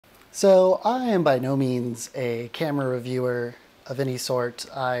So I am by no means a camera reviewer of any sort.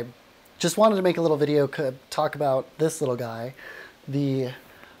 I just wanted to make a little video to talk about this little guy, the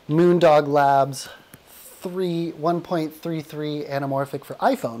Moondog Labs 1.33 anamorphic for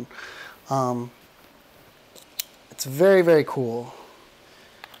iPhone. It's very, very cool.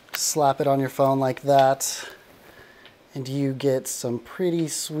 Slap it on your phone like that, and you get some pretty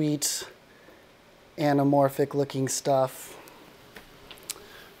sweet anamorphic looking stuff.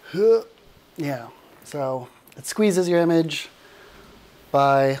 Yeah, so it squeezes your image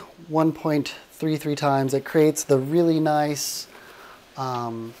by 1.33 times. It creates the really nice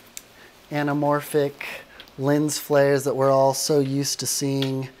anamorphic lens flares that we're all so used to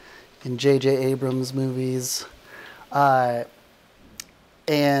seeing in J.J. Abrams movies. And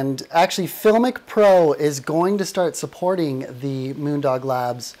actually, Filmic Pro is going to start supporting the Moondog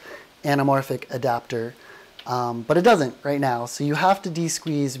Labs anamorphic adapter. But it doesn't right now, so you have to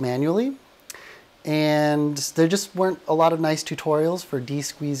desqueeze manually. And there just weren't a lot of nice tutorials for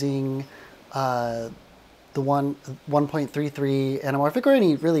desqueezing the 1.33 anamorphic, or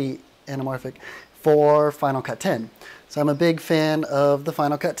any really anamorphic, for Final Cut 10. So I'm a big fan of the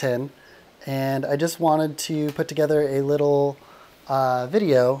Final Cut 10, and I just wanted to put together a little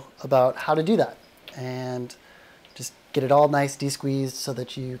video about how to do that and just get it all nice desqueezed so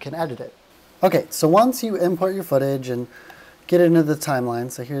that you can edit it. Okay, so once you import your footage and get it into the timeline,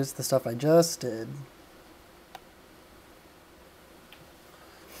 so here's the stuff I just did.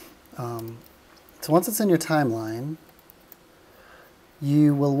 So once it's in your timeline,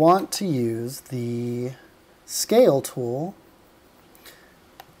 you will want to use the scale tool,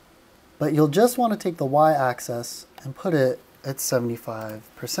 but you'll just want to take the y-axis and put it at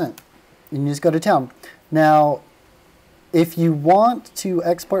 75%. And you just go to town. Now, if you want to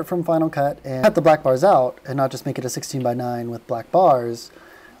export from Final Cut and cut the black bars out and not just make it a 16:9 with black bars,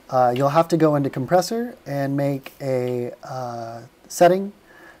 you'll have to go into compressor and make a setting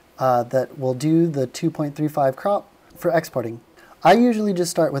that will do the 2.35 crop for exporting. I usually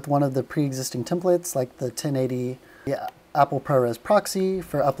just start with one of the pre-existing templates, like the 1080 Apple ProRes proxy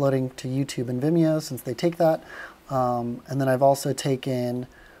for uploading to YouTube and Vimeo, since they take that. And then I've also taken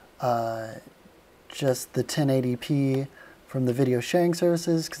just the 1080p from the video sharing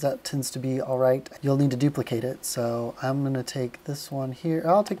services, because that tends to be all right. You'll need to duplicate it, so I'm going to take this one here.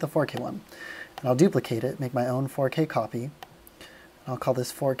 I'll take the 4K one, and I'll duplicate it, make my own 4K copy. I'll call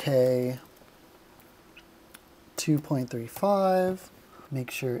this 4K 2.35. Make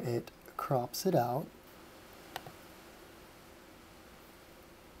sure it crops it out.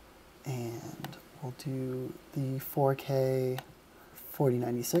 And we'll do the 4K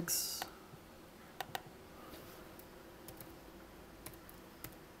 4096.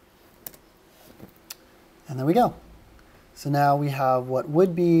 And there we go. So now we have what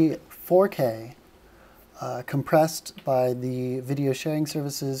would be 4K compressed by the video sharing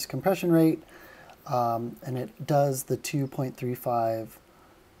services compression rate, and it does the 2.35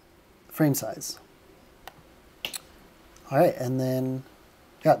 frame size. All right, and then,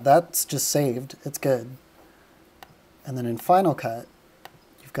 yeah, that's just saved. It's good. And then in Final Cut,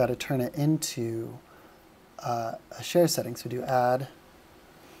 you've got to turn it into a share setting. So do add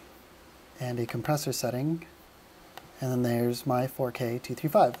and a compressor setting, and then there's my 4K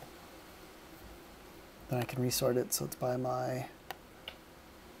 235. Then I can resort it so it's by my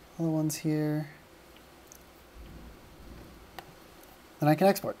other ones here. Then I can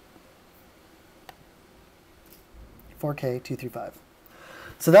export 4K 235.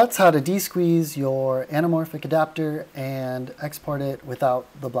 So that's how to desqueeze your anamorphic adapter and export it without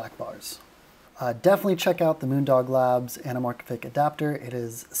the black bars. Definitely check out the Moondog Labs anamorphic adapter. It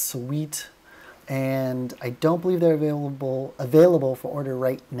is sweet, and I don't believe they're available for order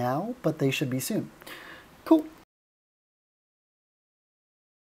right now, but they should be soon. Cool.